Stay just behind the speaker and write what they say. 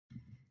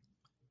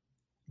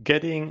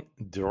Getting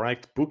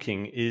direct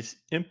booking is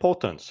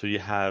important so you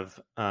have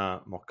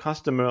more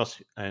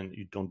customers and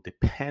you don't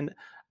depend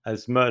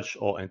as much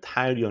or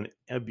entirely on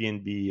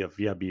Airbnb or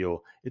VRBO.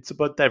 It's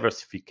about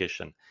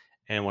diversification.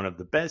 And one of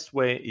the best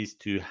way is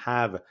to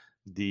have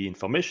the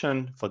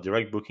information for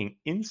direct booking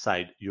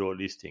inside your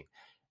listing.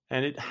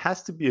 And it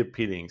has to be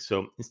appealing.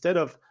 So instead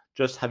of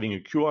just having a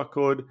QR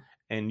code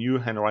and you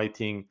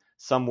handwriting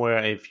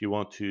somewhere if you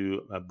want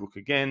to book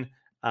again,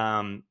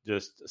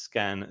 just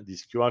scan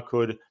this QR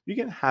code. You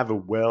can have a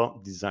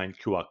well-designed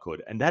QR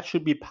code, and that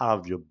should be part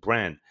of your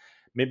brand.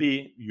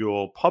 Maybe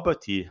your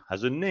property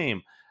has a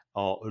name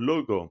or a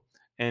logo,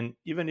 and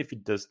even if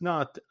it does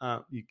not,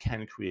 you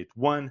can create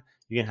one.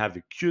 You can have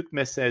a cute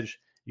message.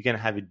 You can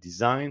have it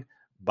designed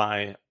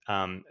by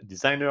a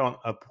designer on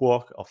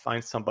Upwork, or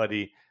find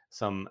somebody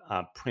some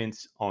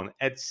prints on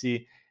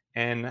Etsy,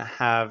 and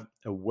have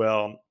a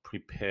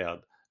well-prepared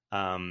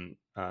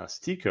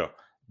sticker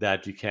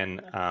that you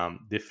can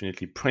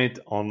definitely print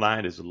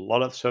online. There's a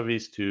lot of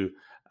service to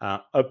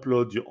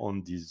upload your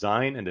own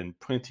design and then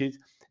print it,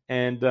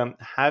 and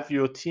have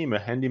your team, a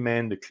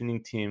handyman, the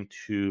cleaning team,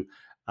 to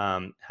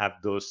have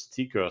those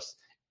stickers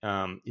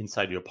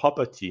inside your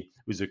property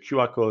with a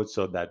QR code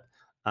so that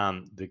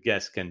the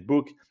guests can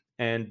book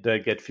and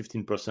get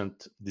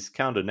 15%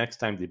 discount the next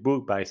time they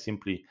book by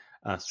simply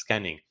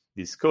scanning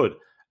this code.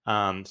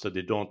 So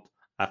they don't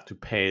have to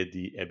pay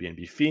the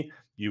Airbnb fee.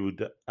 You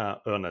would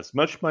earn as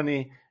much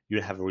money.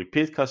 You have a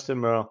repeat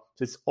customer.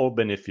 So it's all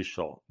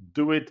beneficial.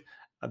 Do it.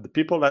 The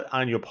people that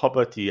are on your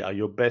property are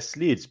your best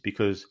leads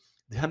because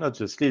they're not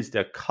just leads,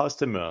 they're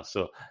customers.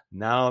 So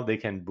now they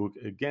can book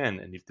again.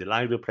 And if they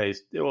like the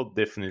place, they will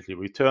definitely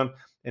return.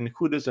 And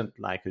who doesn't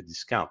like a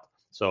discount?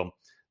 So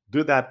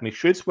do that. Make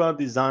sure it's well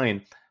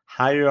designed.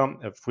 Hire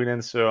a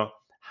freelancer,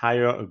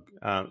 hire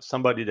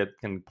somebody that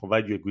can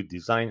provide you a good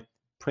design,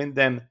 print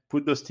them,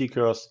 put those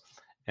stickers,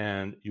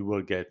 and you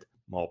will get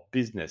more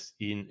business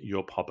in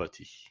your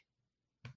property.